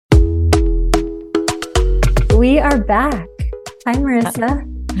We are back. Hi,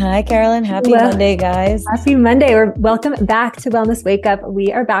 Marissa. Hi, Carolyn. Happy Monday, guys. Happy Monday. Welcome back to Wellness Wake Up.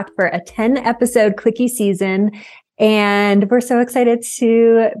 We are back for a 10-episode clicky season, and we're so excited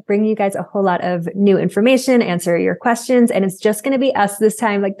to bring you guys a whole lot of new information, answer your questions, and it's just going to be us this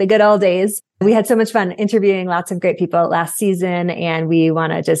time, like the good old days. We had so much fun interviewing lots of great people last season, and we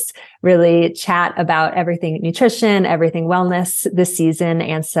want to just really chat about everything nutrition, everything wellness this season.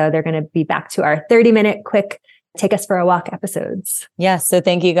 And so they're going to be back to our 30-minute quick take us for a walk episodes. Yes. So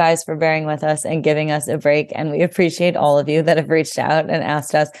thank you guys for bearing with us and giving us a break. And we appreciate all of you that have reached out and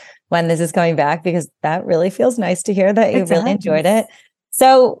asked us when this is coming back, because that really feels nice to hear that you really enjoyed it.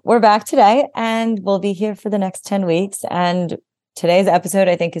 So we're back today and we'll be here for the next 10 weeks. And today's episode,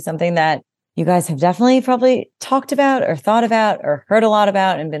 I think, is something that you guys have definitely probably talked about or thought about or heard a lot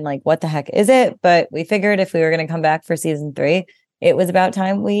about and been like, what the heck is it? But we figured if we were going to come back for season 3, it was about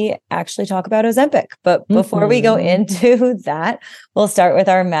time we actually talk about Ozempic. But before we go into that, we'll start with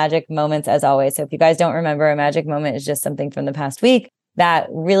our magic moments as always. So if you guys don't remember, a magic moment is just something from the past week that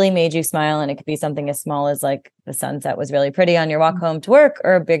really made you smile. And it could be something as small as like the sunset was really pretty on your walk home to work,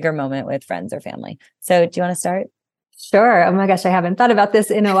 or a bigger moment with friends or family. So do you want to start? Sure. Oh my gosh, I haven't thought about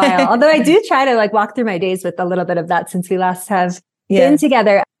this in a while. Although I do try to like walk through my days with a little bit of that since we last have been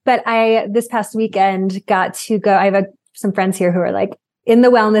together. But this past weekend got to go. I have some friends here who are like in the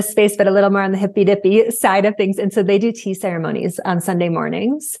wellness space, but a little more on the hippy dippy side of things. And so they do tea ceremonies on Sunday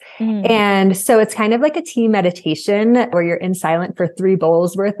mornings. And so it's kind of like a tea meditation where you're in silent for 3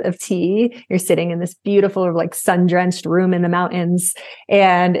 bowls worth of tea. You're sitting in this beautiful, like sun-drenched room in the mountains.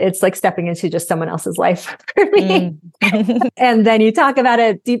 And it's like stepping into just someone else's life for me. And then you talk about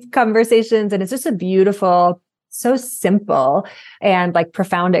it, deep conversations, and it's just a beautiful, so simple and like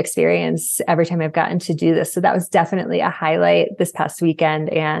profound experience every time I've gotten to do this. So that was definitely a highlight this past weekend,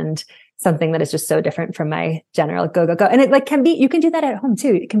 and something that is just so different from my general go. And it like can be, you can do that at home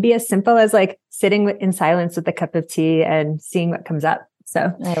too. It can be as simple as like sitting in silence with a cup of tea and seeing what comes up.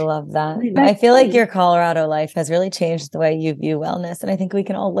 So I love that. I feel like your Colorado life has really changed the way you view wellness. And I think we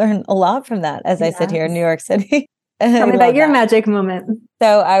can all learn a lot from that as I sit here in New York City. Tell me about your magic moment.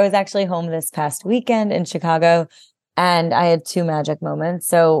 So I was actually home this past weekend in Chicago, and I had 2 magic moments.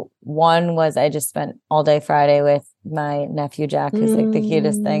 So one was I just spent all day Friday with my nephew, Jack, who's like the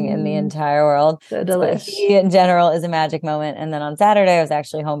cutest thing in the entire world. So delicious. So he in general is a magic moment. And then on Saturday, I was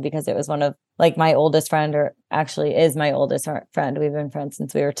actually home because it was one of like my oldest friend, or actually is my oldest friend. We've been friends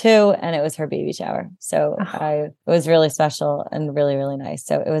since we were 2, and it was her baby shower. So it was really special and really, really nice.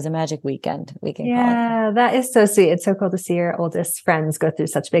 So it was a magic weekend. We can call it. That is so sweet. It's so cool to see your oldest friends go through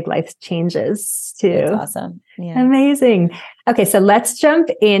such big life changes too. It's awesome. Yeah. Amazing. Okay. So let's jump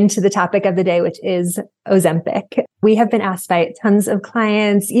into the topic of the day, which is Ozempic. We have been asked by tons of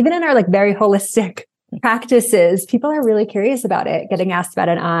clients, even in our like very holistic practices, people are really curious about it, getting asked about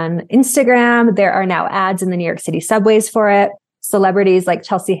it on Instagram. There are now ads in the New York City subways for it. Celebrities like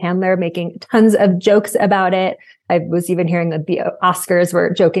Chelsea Handler making tons of jokes about it. I was even hearing that the Oscars were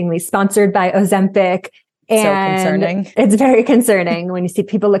jokingly sponsored by Ozempic. And so concerning. It's very concerning when you see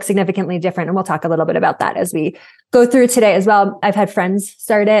people look significantly different. And we'll talk a little bit about that as we go through today as well. I've had friends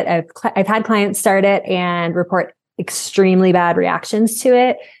start it. I've had clients start it and report extremely bad reactions to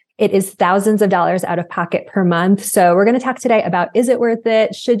it. It is thousands of dollars out of pocket per month. So we're going to talk today about, is it worth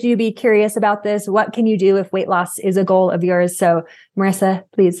it? Should you be curious about this? What can you do if weight loss is a goal of yours? So Marissa,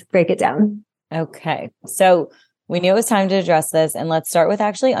 please break it down. Okay. So we knew it was time to address this, and let's start with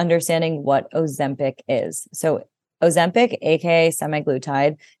actually understanding what Ozempic is. So Ozempic, aka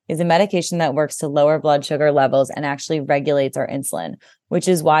semaglutide, is a medication that works to lower blood sugar levels and actually regulates our insulin, which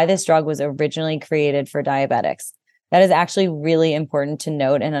is why this drug was originally created for diabetics. That is actually really important to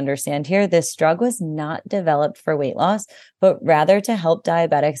note and understand here. This drug was not developed for weight loss, but rather to help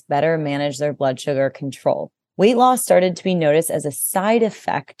diabetics better manage their blood sugar control. Weight loss started to be noticed as a side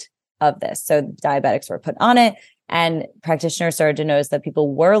effect of this. So diabetics were put on it, and practitioners started to notice that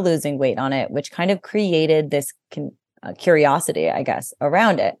people were losing weight on it, which kind of created this curiosity, I guess,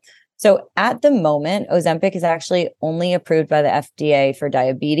 around it. So at the moment, Ozempic is actually only approved by the FDA for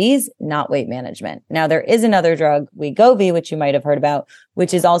diabetes, not weight management. Now, there is another drug, Wegovy, which you might have heard about,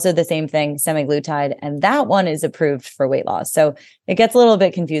 which is also the same thing, semaglutide, and that one is approved for weight loss. So it gets a little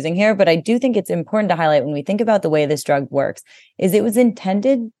bit confusing here, but I do think it's important to highlight when we think about the way this drug works, is it was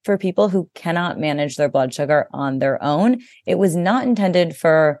intended for people who cannot manage their blood sugar on their own. It was not intended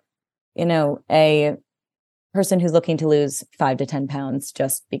for, a person who's looking to lose 5 to 10 pounds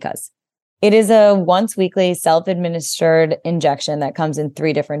just because. It is a once weekly self-administered injection that comes in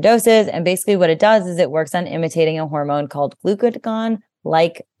 3 different doses. And basically what it does is it works on imitating a hormone called glucagon,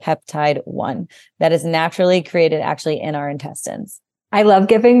 like peptide 1 that is naturally created actually in our intestines. I love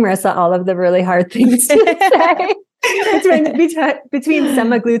giving Marissa all of the really hard things to say. between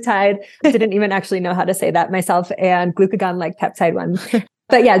semaglutide, I didn't even actually know how to say that myself, and glucagon like peptide 1.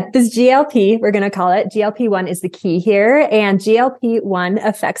 But yeah, this GLP, we're going to call it, GLP-1 is the key here. And GLP-1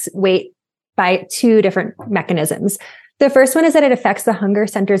 affects weight by 2 different mechanisms. The first one is that it affects the hunger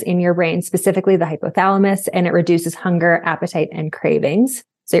centers in your brain, specifically the hypothalamus, and it reduces hunger, appetite, and cravings.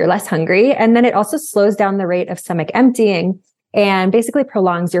 So you're less hungry. And then it also slows down the rate of stomach emptying and basically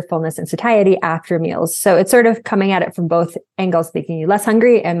prolongs your fullness and satiety after meals. So it's sort of coming at it from both angles, making you less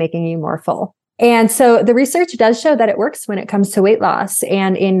hungry and making you more full. And so the research does show that it works when it comes to weight loss.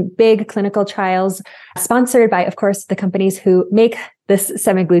 And in big clinical trials sponsored by, of course, the companies who make this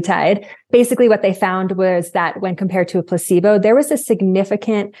semaglutide, basically what they found was that when compared to a placebo, there was a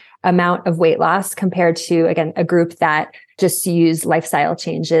significant amount of weight loss compared to, again, a group that just used lifestyle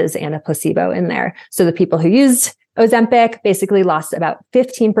changes and a placebo in there. So the people who used Ozempic basically lost about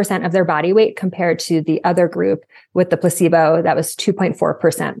 15% of their body weight compared to the other group with the placebo that was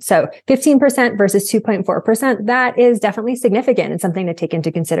 2.4%. So 15% versus 2.4%, that is definitely significant and something to take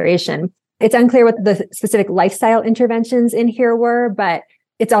into consideration. It's unclear what the specific lifestyle interventions in here were, but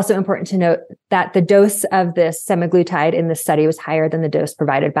it's also important to note that the dose of this semaglutide in this study was higher than the dose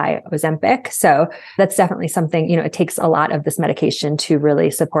provided by Ozempic. So that's definitely something, it takes a lot of this medication to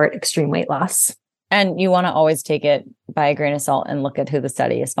really support extreme weight loss. And you want to always take it by a grain of salt and look at who the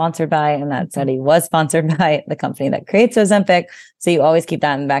study is sponsored by. And that study was sponsored by the company that creates Ozempic. So you always keep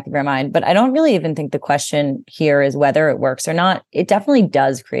that in the back of your mind. But I don't really even think the question here is whether it works or not. It definitely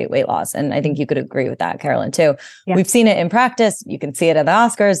does create weight loss. And I think you could agree with that, Carolyn, too. Yeah. We've seen it in practice. You can see it at the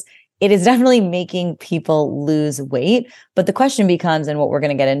Oscars. It is definitely making people lose weight. But the question becomes, and what we're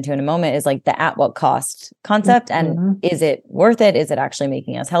going to get into in a moment, is like the at what cost concept. Mm-hmm. And is it worth it? Is it actually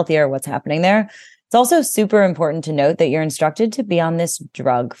making us healthier? What's happening there? It's also super important to note that you're instructed to be on this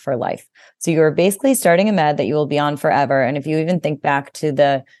drug for life. So you're basically starting a med that you will be on forever. And if you even think back to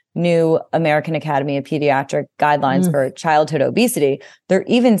the new American Academy of Pediatric guidelines for childhood obesity, they're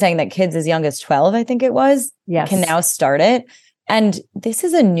even saying that kids as young as 12, I think it was, can now start it. And this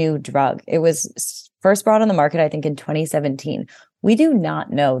is a new drug. It was first brought on the market, I think, in 2017. We do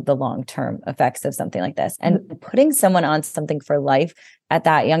not know the long-term effects of something like this. And putting someone on something for life at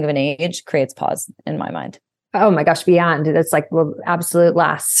that young of an age creates pause in my mind. Oh my gosh, beyond. It's like, well, absolute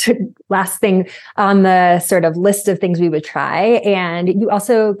last thing on the sort of list of things we would try. And you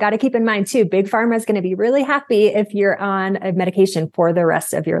also got to keep in mind too, Big Pharma is going to be really happy if you're on a medication for the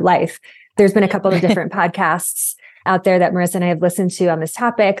rest of your life. There's been a couple of different podcasts out there that Marissa and I have listened to on this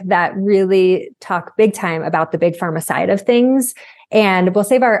topic that really talk big time about the Big Pharma side of things. And we'll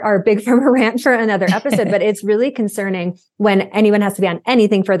save our Big Pharma rant for another episode, but it's really concerning when anyone has to be on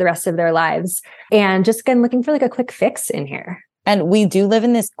anything for the rest of their lives. And just again, looking for like a quick fix in here. And we do live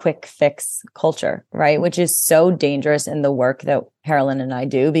in this quick fix culture, right? Which is so dangerous in the work that Carolyn and I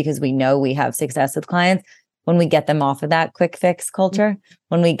do, because we know we have success with clients when we get them off of that quick fix culture,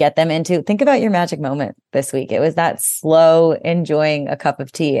 when we get them into, think about your magic moment this week. It was that slow enjoying a cup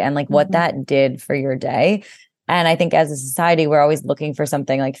of tea and like what that did for your day. And I think as a society, we're always looking for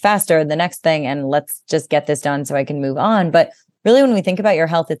something like faster, the next thing, and let's just get this done so I can move on. But really, when we think about your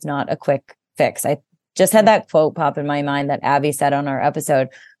health, it's not a quick fix. I just had that quote pop in my mind that Abby said on our episode,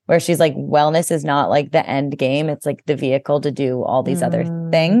 where she's like, wellness is not like the end game. It's like the vehicle to do all these other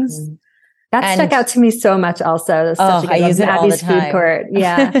things. That stuck out to me so much also. I use it all the time. Food court.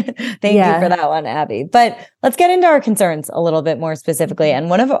 Yeah. Thank you for that one, Abby. But let's get into our concerns a little bit more specifically. And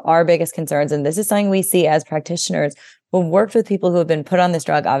one of our biggest concerns, and this is something we see as practitioners who've worked with people who have been put on this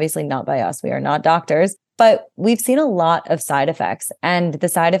drug, obviously not by us, we are not doctors, but we've seen a lot of side effects. And the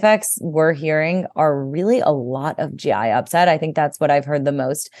side effects we're hearing are really a lot of GI upset. I think that's what I've heard the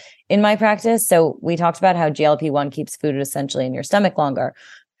most in my practice. So we talked about how GLP-1 keeps food essentially in your stomach longer.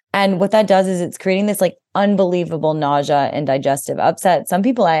 And what that does is it's creating this like unbelievable nausea and digestive upset. Some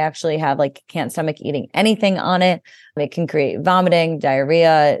people I actually have like can't stomach eating anything on it. It can create vomiting,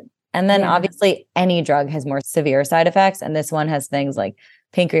 diarrhea. And then obviously any drug has more severe side effects. And this one has things like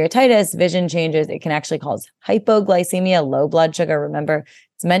pancreatitis, vision changes. It can actually cause hypoglycemia, low blood sugar. Remember,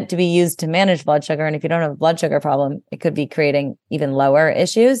 it's meant to be used to manage blood sugar. And if you don't have a blood sugar problem, it could be creating even lower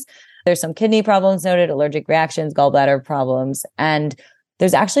issues. There's some kidney problems noted, allergic reactions, gallbladder problems, and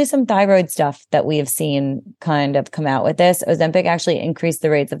there's actually some thyroid stuff that we have seen kind of come out with this. Ozempic actually increased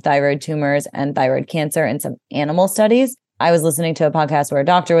the rates of thyroid tumors and thyroid cancer in some animal studies. I was listening to a podcast where a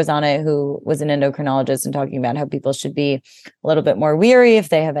doctor was on it who was an endocrinologist and talking about how people should be a little bit more wary if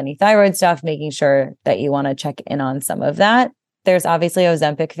they have any thyroid stuff, making sure that you want to check in on some of that. There's obviously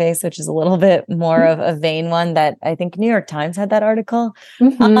Ozempic face, which is a little bit more of a vain one that I think New York Times had that article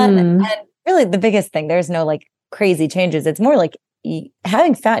on. And really the biggest thing, there's no like crazy changes. It's more like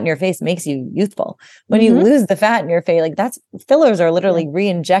having fat in your face makes you youthful. When you lose the fat in your face, like that's fillers are literally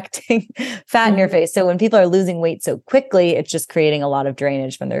re-injecting fat in your face. So when people are losing weight so quickly, it's just creating a lot of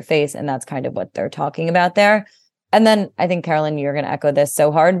drainage from their face. And that's kind of what they're talking about there. And then I think, Carolyn, you're going to echo this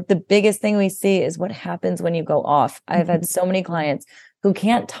so hard. The biggest thing we see is what happens when you go off. I've had so many clients who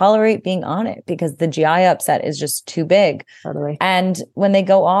can't tolerate being on it because the GI upset is just too big. Totally. And when they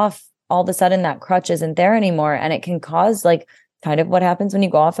go off, all of a sudden that crutch isn't there anymore. And it can cause like kind of what happens when you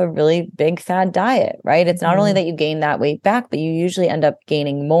go off a really big fad diet, right? It's not only that you gain that weight back, but you usually end up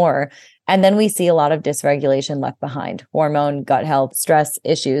gaining more. And then we see a lot of dysregulation left behind, hormone, gut health, stress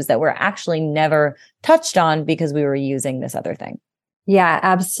issues that were actually never touched on because we were using this other thing. Yeah,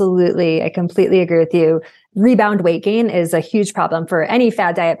 absolutely. I completely agree with you. Rebound weight gain is a huge problem for any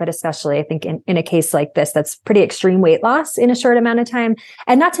fad diet, but especially I think in a case like this, that's pretty extreme weight loss in a short amount of time.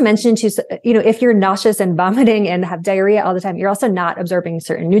 And not to mention too, if you're nauseous and vomiting and have diarrhea all the time, you're also not absorbing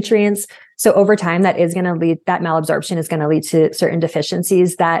certain nutrients. So over time, that malabsorption is going to lead to certain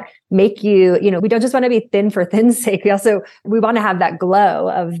deficiencies that make you, we don't just want to be thin for thin's sake. We want to have that glow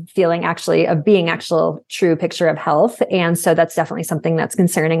of being actual true picture of health. And so that's definitely something that's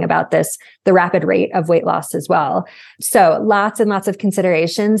concerning about the rapid rate of weight loss as well. So lots and lots of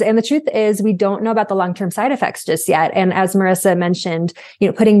considerations. And the truth is we don't know about the long-term side effects just yet. And as Marissa mentioned,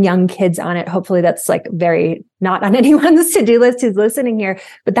 putting young kids on it, hopefully that's like very not on anyone's to-do list who's listening here,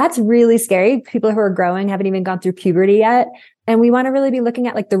 but that's really scary. People who are growing haven't even gone through puberty yet. And we want to really be looking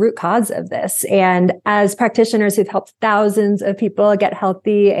at like the root cause of this. And as practitioners who've helped thousands of people get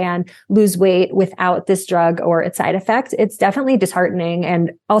healthy and lose weight without this drug or its side effects, it's definitely disheartening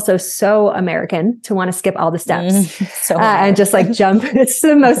and also so American to want to skip all the steps and just like jump. It's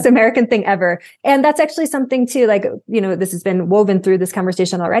the most American thing ever. And that's actually something too, like, this has been woven through this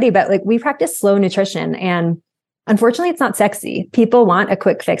conversation already, but like we practice slow nutrition and unfortunately, it's not sexy. People want a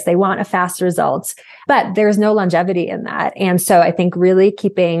quick fix. They want a fast result, but there's no longevity in that. And so I think really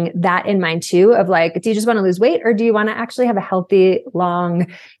keeping that in mind too, of like, do you just want to lose weight or do you want to actually have a healthy, long,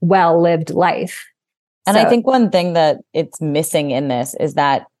 well-lived life? And I think one thing that it's missing in this is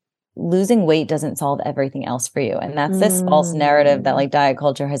that losing weight doesn't solve everything else for you. And that's this false narrative that like diet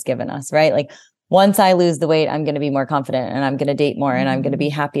culture has given us, right? Like, once I lose the weight, I'm going to be more confident and I'm going to date more and I'm going to be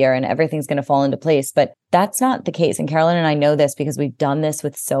happier and everything's going to fall into place. But that's not the case. And Carolyn and I know this because we've done this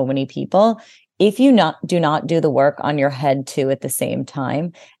with so many people. If you do not do the work on your head too at the same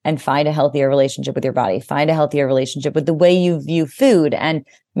time and find a healthier relationship with your body, find a healthier relationship with the way you view food and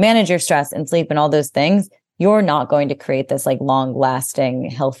manage your stress and sleep and all those things, you're not going to create this like long lasting,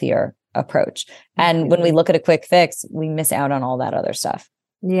 healthier approach. And when we look at a quick fix, we miss out on all that other stuff.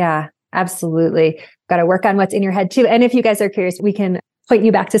 Yeah. Absolutely. Got to work on what's in your head too. And if you guys are curious, we can point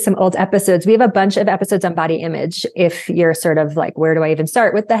you back to some old episodes. We have a bunch of episodes on body image. If you're sort of like, where do I even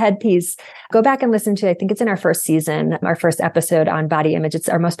start with the headpiece? Go back and listen to, I think it's in our first season, our first episode on body image. It's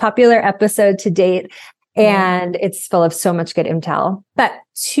our most popular episode to date. And it's full of so much good intel. But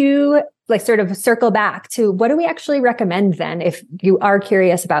to like sort of circle back to what do we actually recommend then? If you are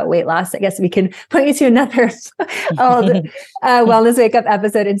curious about weight loss, I guess we can point you to another Wellness Wake Up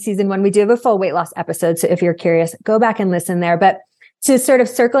episode in season 1. We do have a full weight loss episode. So if you're curious, go back and listen there. But to sort of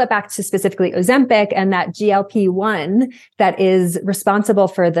circle it back to specifically Ozempic and that GLP-1 that is responsible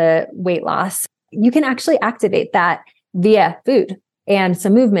for the weight loss, you can actually activate that via food and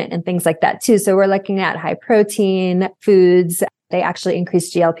some movement and things like that too. So we're looking at high protein foods. They actually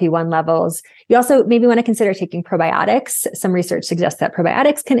increase GLP-1 levels. You also maybe want to consider taking probiotics. Some research suggests that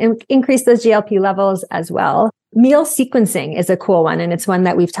probiotics can increase those GLP levels as well. Meal sequencing is a cool one. And it's one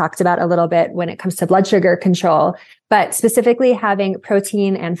that we've talked about a little bit when it comes to blood sugar control, but specifically having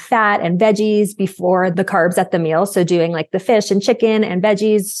protein and fat and veggies before the carbs at the meal. So doing like the fish and chicken and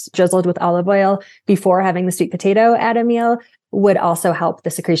veggies drizzled with olive oil before having the sweet potato at a meal would also help the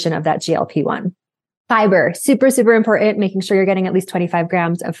secretion of that GLP-1. Fiber, super, super important, making sure you're getting at least 25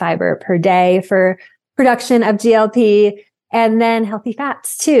 grams of fiber per day for production of GLP, and then healthy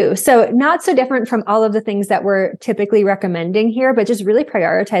fats too. So not so different from all of the things that we're typically recommending here, but just really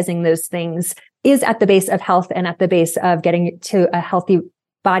prioritizing those things is at the base of health and at the base of getting to a healthy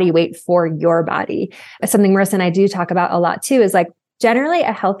body weight for your body. Something Marissa and I do talk about a lot too is like, generally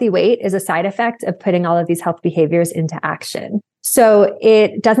a healthy weight is a side effect of putting all of these health behaviors into action. So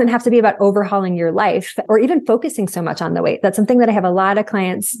it doesn't have to be about overhauling your life or even focusing so much on the weight. That's something that I have a lot of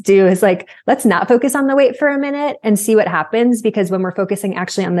clients do is like, let's not focus on the weight for a minute and see what happens. Because when we're focusing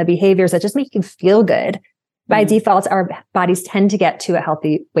actually on the behaviors that just make you feel good, by default, our bodies tend to get to a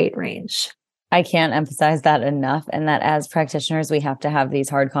healthy weight range. I can't emphasize that enough. And that as practitioners, we have to have these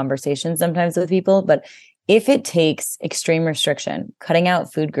hard conversations sometimes with people. But if it takes extreme restriction, cutting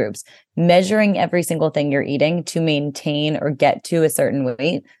out food groups, measuring every single thing you're eating to maintain or get to a certain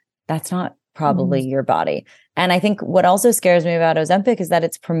weight, that's not probably your body. And I think what also scares me about Ozempic is that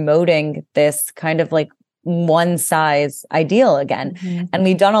it's promoting this kind of like one size ideal again. And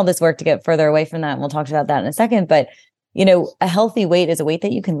we've done all this work to get further away from that. And we'll talk about that in a second. But you know, a healthy weight is a weight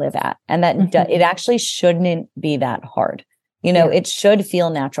that you can live at, and that it actually shouldn't be that hard. You know, it should feel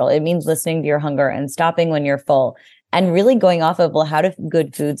natural. It means listening to your hunger and stopping when you're full and really going off of, well, how do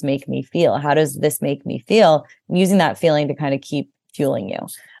good foods make me feel? How does this make me feel? And using that feeling to kind of keep fueling you.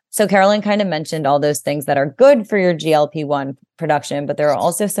 So Carolyn kind of mentioned all those things that are good for your GLP-1 production, but there are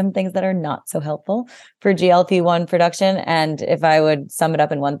also some things that are not so helpful for GLP-1 production. And if I would sum it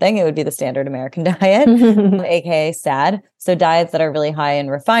up in one thing, it would be the standard American diet, aka SAD. So diets that are really high in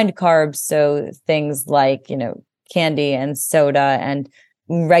refined carbs. So things like, you know, candy and soda and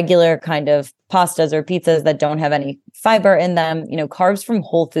regular kind of pastas or pizzas that don't have any fiber in them. You know, carbs from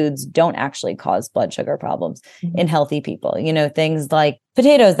whole foods don't actually cause blood sugar problems in healthy people. You know, things like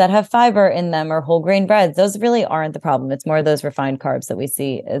potatoes that have fiber in them or whole grain breads, those really aren't the problem. It's more those refined carbs that we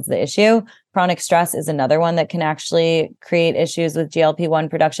see as the issue. Chronic stress is another one that can actually create issues with GLP-1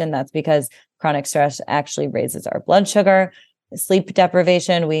 production. That's because chronic stress actually raises our blood sugar. Sleep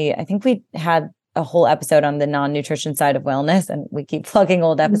deprivation, I think we had a whole episode on the non-nutrition side of wellness, and we keep plugging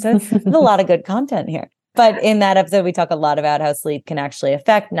old episodes. There's a lot of good content here. But in that episode, we talk a lot about how sleep can actually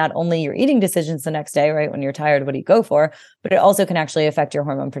affect not only your eating decisions the next day, right? When you're tired, what do you go for? But it also can actually affect your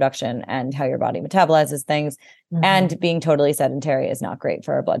hormone production and how your body metabolizes things. And being totally sedentary is not great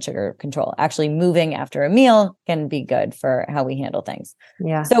for our blood sugar control. Actually, moving after a meal can be good for how we handle things.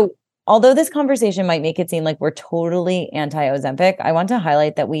 Yeah. So although this conversation might make it seem like we're totally anti-Ozempic, I want to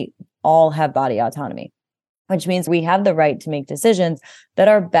highlight that we all have body autonomy, which means we have the right to make decisions that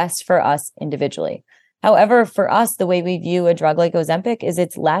are best for us individually. However, for us, the way we view a drug like Ozempic is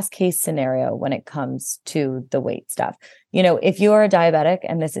its last case scenario when it comes to the weight stuff. You know, if you are a diabetic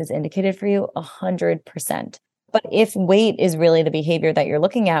and this is indicated for you, 100%. But if weight is really the behavior that you're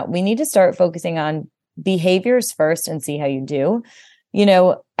looking at, we need to start focusing on behaviors first and see how you do. You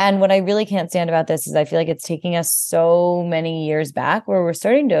know, and what I really can't stand about this is I feel like it's taking us so many years back where we're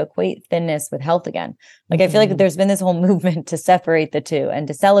starting to equate thinness with health again. Like, I feel like there's been this whole movement to separate the two and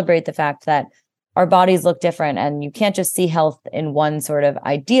to celebrate the fact that our bodies look different and you can't just see health in one sort of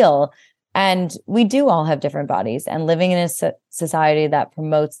ideal. And we do all have different bodies, and living in a society that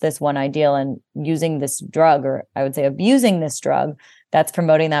promotes this one ideal and using this drug, or I would say abusing this drug that's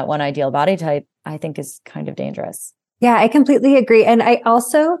promoting that one ideal body type, I think is kind of dangerous. Yeah, I completely agree. And I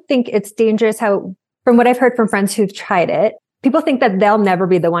also think it's dangerous how, from what I've heard from friends who've tried it, people think that they'll never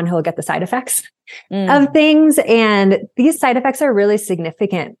be the one who will get the side effects of things. And these side effects are really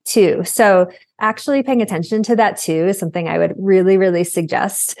significant too. So actually paying attention to that too is something I would really, really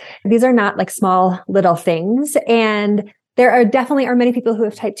suggest. These are not like small little things. And there definitely are many people who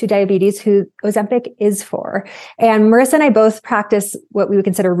have type 2 diabetes who Ozempic is for. And Marissa and I both practice what we would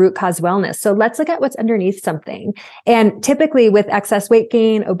consider root cause wellness. So let's look at what's underneath something. And typically with excess weight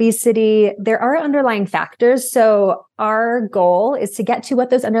gain, obesity, there are underlying factors. So our goal is to get to what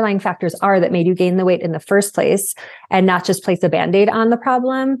those underlying factors are that made you gain the weight in the first place, and not just place a Band-Aid on the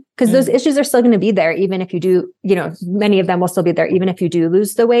problem, because those issues are still going to be there. Even if you do, you know, many of them will still be there, even if you do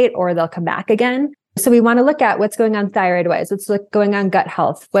lose the weight, or they'll come back again. So we want to look at what's going on thyroid-wise, what's going on gut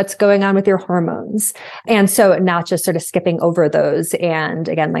health, what's going on with your hormones. And so not just sort of skipping over those and,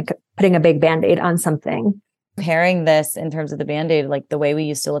 again, like putting a big Band-Aid on something. Pairing this in terms of the Band-Aid, like the way we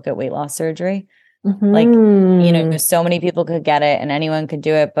used to look at weight loss surgery, like, you know, so many people could get it and anyone could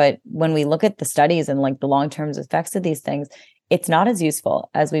do it. But when we look at the studies and like the long-term effects of these things, it's not as useful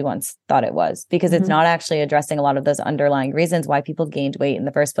as we once thought it was, because it's not actually addressing a lot of those underlying reasons why people gained weight in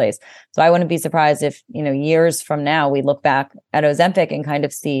the first place. So I wouldn't be surprised if, you know, years from now, we look back at Ozempic and kind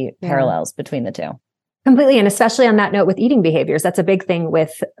of see parallels between the two. Completely. And especially on that note with eating behaviors, that's a big thing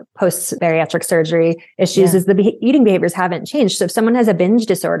with post-bariatric surgery issues is the eating behaviors haven't changed. So if someone has a binge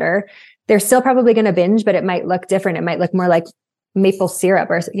disorder, they're still probably going to binge, but it might look different. It might look more like maple syrup,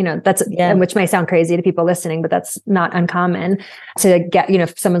 or, you know, that's, which may sound crazy to people listening, but that's not uncommon to get. You know,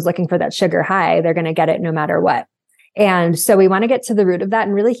 if someone's looking for that sugar high, they're going to get it no matter what. And so we want to get to the root of that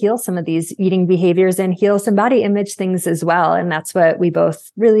and really heal some of these eating behaviors and heal some body image things as well. And that's what we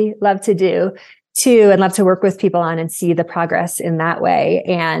both really love to do too, and love to work with people on and see the progress in that way.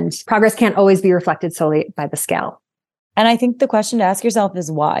 And progress can't always be reflected solely by the scale. And I think the question to ask yourself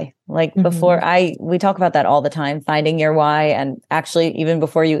is why. Like we talk about that all the time, finding your why. And actually, even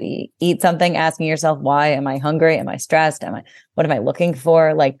before you eat something, asking yourself, why am I hungry? Am I stressed? What am I looking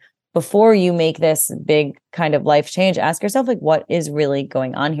for? Like before you make this big kind of life change, ask yourself, like, what is really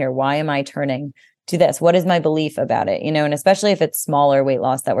going on here? Why am I turning to this? What is my belief about it? And especially if it's smaller weight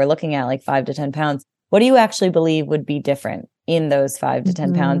loss that we're looking at, like 5 to 10 pounds, what do you actually believe would be different in those 5 to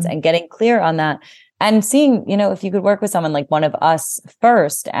 10 pounds, and getting clear on that and seeing, if you could work with someone like one of us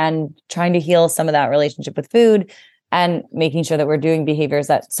first and trying to heal some of that relationship with food and making sure that we're doing behaviors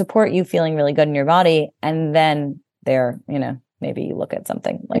that support you feeling really good in your body. And then maybe you look at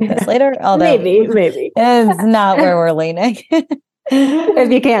something like this later, although maybe it's not where we're leaning.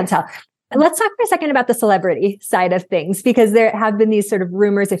 If you can't tell. Let's talk for a second about the celebrity side of things, because there have been these sort of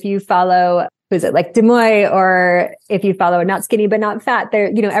rumors. If you follow, who's it, like Demoy, or if you follow Not Skinny But Not Fat, there,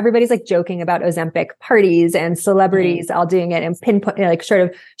 everybody's like joking about Ozempic parties and celebrities all doing it and pinpoint, like sort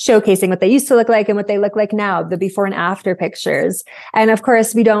of showcasing what they used to look like and what they look like now, the before and after pictures. And of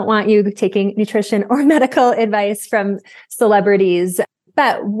course, we don't want you taking nutrition or medical advice from celebrities.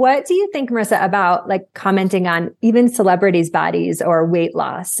 But what do you think, Marissa, about like commenting on even celebrities' bodies or weight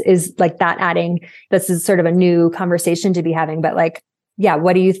loss? Is like that this is sort of a new conversation to be having, but like, yeah,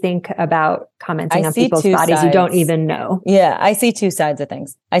 what do you think about commenting on people's bodies you don't even know? Yeah, I see two sides of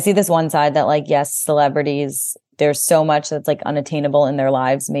things. I see this one side that like, yes, celebrities, there's so much that's like unattainable in their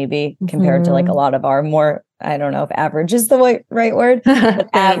lives, maybe compared to like a lot of our more, I don't know if average is the right word, but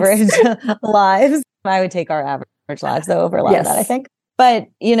average lives. I would take our average lives though over a lot of that, I think. But,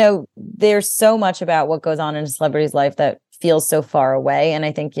 there's so much about what goes on in a celebrity's life that feels so far away. And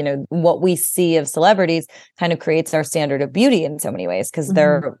I think, what we see of celebrities kind of creates our standard of beauty in so many ways, because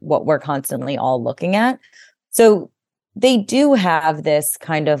they're what we're constantly all looking at. So they do have this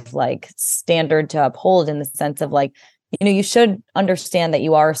kind of like standard to uphold in the sense of like, you should understand that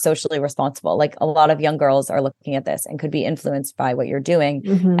you are socially responsible. Like a lot of young girls are looking at this and could be influenced by what you're doing.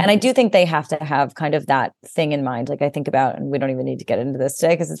 And I do think they have to have kind of that thing in mind. Like I think about, and we don't even need to get into this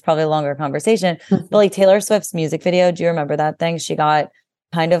today because it's probably a longer conversation, but like Taylor Swift's music video, do you remember that thing? She got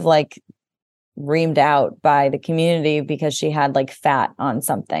kind of like reamed out by the community because she had like fat on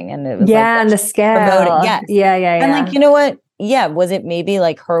something. And it was on the scale. Yes. Yeah. And like, you know what? Yeah, was it maybe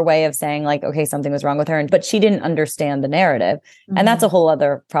like her way of saying like, okay, something was wrong with her, but she didn't understand the narrative. And that's a whole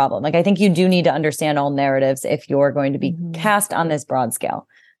other problem. Like, I think you do need to understand all narratives if you're going to be cast on this broad scale.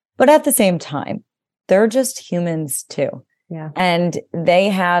 But at the same time, they're just humans too. Yeah. And they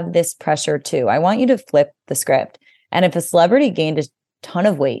have this pressure too. I want you to flip the script. And if a celebrity gained a ton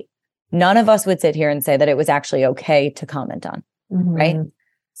of weight, none of us would sit here and say that it was actually okay to comment on, right?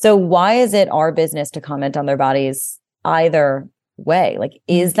 So why is it our business to comment on their bodies either way? Like,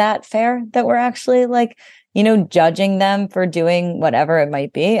 is that fair that we're actually like, judging them for doing whatever it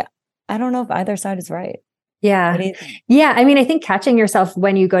might be? I don't know if either side is right. Yeah. Yeah. I mean, I think catching yourself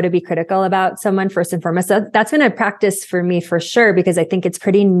when you go to be critical about someone first and foremost, that's been a practice for me for sure, because I think it's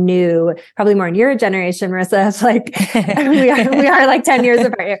pretty new, probably more in your generation, Marissa. It's like we are like 10 years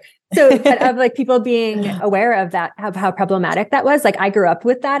apart here. So but of like people being aware of that, of how problematic that was. Like I grew up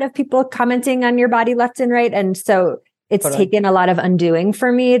with that, of people commenting on your body left and right. And so it's taken a lot of undoing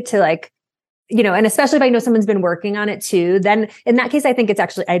for me to like, and especially if I know someone's been working on it too, then in that case, I think it's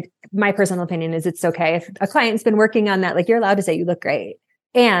actually, my personal opinion is it's okay. If a client's been working on that, like you're allowed to say you look great.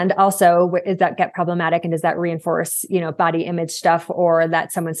 And also, does that get problematic and does that reinforce, body image stuff, or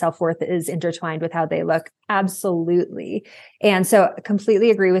that someone's self-worth is intertwined with how they look? Absolutely. And so I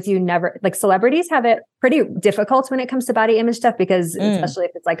completely agree with you. Never, like celebrities have it pretty difficult when it comes to body image stuff, because especially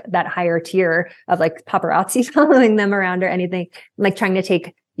if it's like that higher tier of like paparazzi following them around or anything, like trying to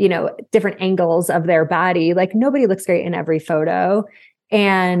take, different angles of their body. Like nobody looks great in every photo.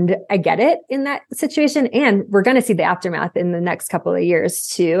 And I get it in that situation. And we're going to see the aftermath in the next couple of years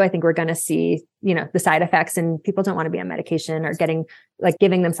too. I think we're going to see, the side effects, and people don't want to be on medication or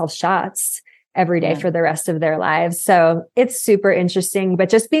giving themselves shots every day for the rest of their lives. So it's super interesting, but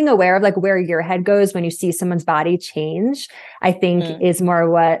just being aware of like where your head goes when you see someone's body change, I think is more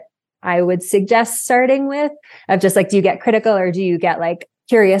what I would suggest starting with, of just like, do you get critical or do you get like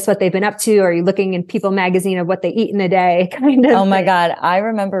curious what they've been up to? Or are you looking in People magazine of what they eat in a day kind of? Oh my God. I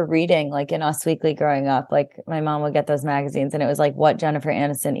remember reading like in Us Weekly growing up, like my mom would get those magazines and it was like what Jennifer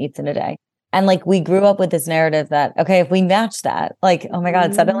Aniston eats in a day. And like, we grew up with this narrative that, okay, if we match that, like, oh my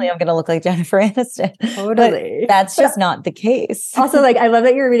God, suddenly I'm going to look like Jennifer Aniston. Totally. But that's just not the case. Also, like, I love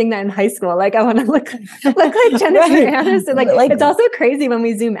that you were reading that in high school. Like, I want to look like Jennifer Aniston. Like, it's also crazy when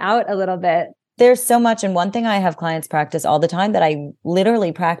we zoom out a little bit. There's so much. And one thing I have clients practice all the time that I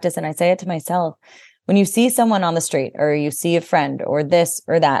literally practice, and I say it to myself, when you see someone on the street or you see a friend or this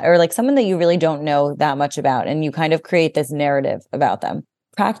or that, or like someone that you really don't know that much about, and you kind of create this narrative about them,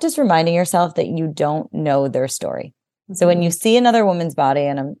 practice reminding yourself that you don't know their story. So when you see another woman's body,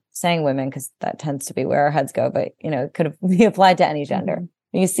 and I'm saying women because that tends to be where our heads go, but it could be applied to any gender.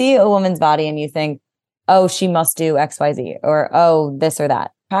 You see a woman's body and you think, oh, she must do XYZ, or oh, this or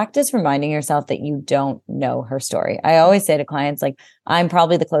that. Practice reminding yourself that you don't know her story. I always say to clients, like, I'm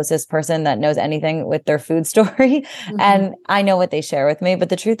probably the closest person that knows anything with their food story. And I know what they share with me. But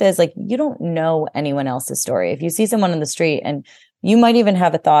the truth is, like, you don't know anyone else's story. If you see someone on the street and you might even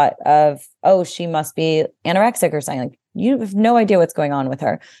have a thought of, oh, she must be anorexic or something, like, you have no idea what's going on with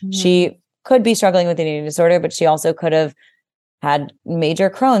her. She could be struggling with an eating disorder, but she also could have had major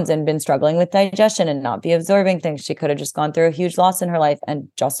Crohn's and been struggling with digestion and not be absorbing things. She could have just gone through a huge loss in her life and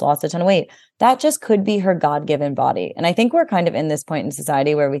just lost a ton of weight. That just could be her God-given body. And I think we're kind of in this point in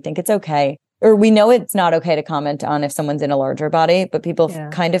society where we think it's okay, or we know it's not okay to comment on if someone's in a larger body, but people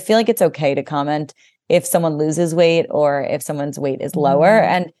kind of feel like it's okay to comment if someone loses weight or if someone's weight is lower.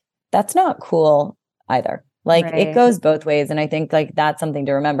 And that's not cool either. Like it goes both ways. And I think like that's something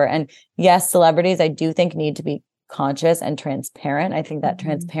to remember. And yes, celebrities, I do think need to be conscious and transparent. I think that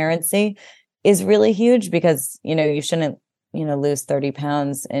transparency is really huge because, you shouldn't, lose 30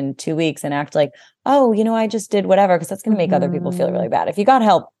 pounds in 2 weeks and act like, oh, I just did whatever, because that's going to make other people feel really bad. If you got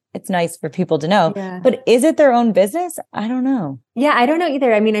help, it's nice for people to know, but is it their own business? I don't know. Yeah, I don't know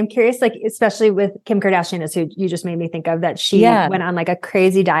either. I mean, I'm curious, like, especially with Kim Kardashian, is who you just made me think of, that she went on like a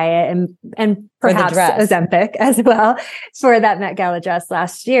crazy diet and perhaps Ozempic as well for that Met Gala dress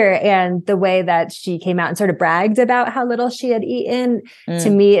last year. And the way that she came out and sort of bragged about how little she had eaten to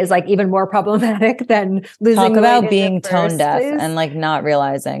me is like even more problematic than losing weight. Talk about being tone deaf and like not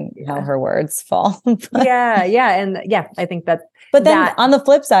realizing how her words fall. And I think that. But then on the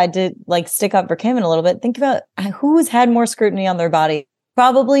flip side, to like stick up for Kim in a little bit, think about who's had more scrutiny on their body.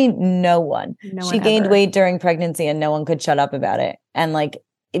 Probably no one. She gained weight during pregnancy and no one could shut up about it. And like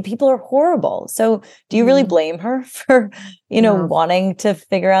people are horrible. So do you really blame her for, wanting to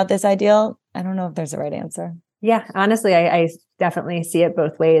figure out this ideal? I don't know if there's a right answer. Yeah, honestly, I definitely see it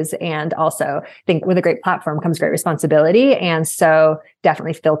both ways. And also think with a great platform comes great responsibility. And so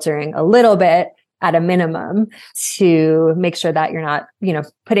definitely filtering a little bit at a minimum to make sure that you're not,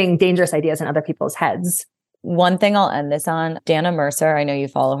 putting dangerous ideas in other people's heads. One thing I'll end this on, Dana Mercer, I know you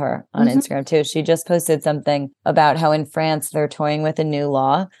follow her on Instagram too. She just posted something about how in France, they're toying with a new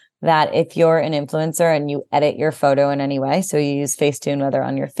law that if you're an influencer and you edit your photo in any way, so you use Facetune, whether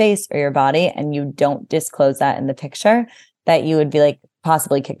on your face or your body, and you don't disclose that in the picture, that you would be like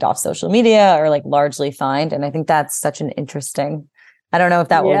possibly kicked off social media or like largely fined. And I think that's such an interesting, I don't know if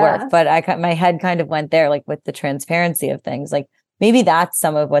that will work, but my head kind of went there, like with the transparency of things. Like maybe that's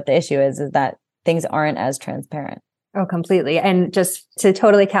some of what the issue is that things aren't as transparent. Oh, completely. And just to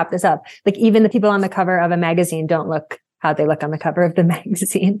totally cap this up, like even the people on the cover of a magazine don't look how they look on the cover of the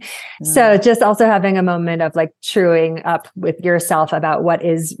magazine. So just also having a moment of like truing up with yourself about what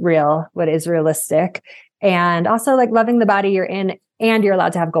is real, what is realistic, and also like loving the body you're in, and you're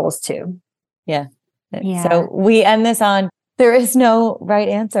allowed to have goals too. Yeah. So we end this on, there is no right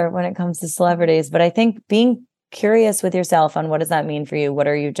answer when it comes to celebrities, but I think being curious with yourself on what does that mean for you? What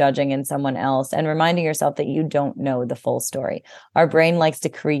are you judging in someone else? And reminding yourself that you don't know the full story. Our brain likes to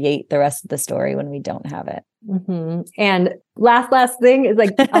create the rest of the story when we don't have it. And last thing is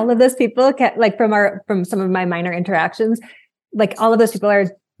like all of those people like from some of my minor interactions, like all of those people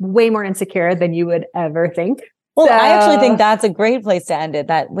are way more insecure than you would ever think. Well, I actually think that's a great place to end it.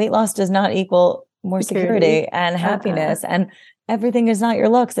 That weight loss does not equal more security and happiness, and everything is not your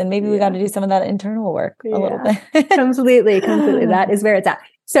looks. And maybe we got to do some of that internal work a little bit. Completely. That is where it's at.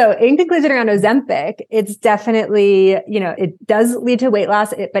 So in conclusion around Ozempic, it's definitely, it does lead to weight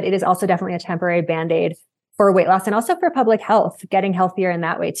loss, but it is also definitely a temporary Band-Aid for weight loss and also for public health, getting healthier in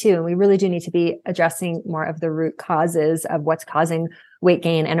that way too. And we really do need to be addressing more of the root causes of what's causing weight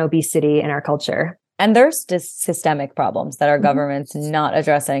gain and obesity in our culture. And there's just systemic problems that our government's not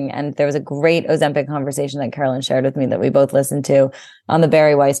addressing. And there was a great Ozempic conversation that Carolyn shared with me that we both listened to on the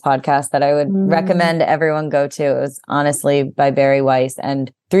Barry Weiss podcast that I would recommend everyone go to. It was honestly by Barry Weiss,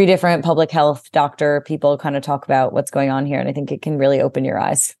 and 3 different public health doctor people kind of talk about what's going on here. And I think it can really open your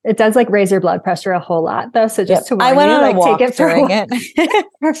eyes. It does like raise your blood pressure a whole lot though. So just to warn I went you, on like a walk take it during it.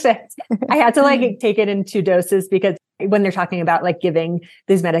 Perfect. I had to like take it in 2 doses because when they're talking about like giving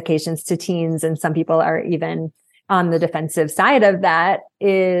these medications to teens, and some people are even on the defensive side of that,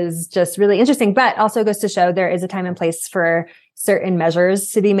 is just really interesting, but also goes to show there is a time and place for certain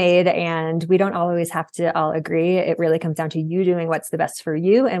measures to be made, and we don't always have to all agree. It really comes down to you doing what's the best for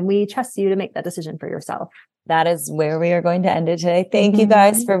you, and we trust you to make that decision for yourself. That is where we are going to end it today. Thank you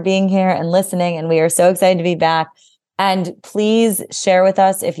guys for being here and listening, and we are so excited to be back. And please share with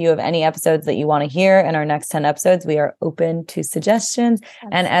us if you have any episodes that you want to hear in our next 10 episodes. We are open to suggestions.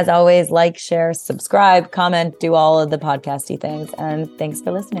 Absolutely. And as always, like, share, subscribe, comment, do all of the podcasty things. And thanks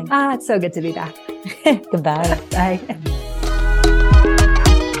for listening. It's so good to be back. Goodbye. Bye.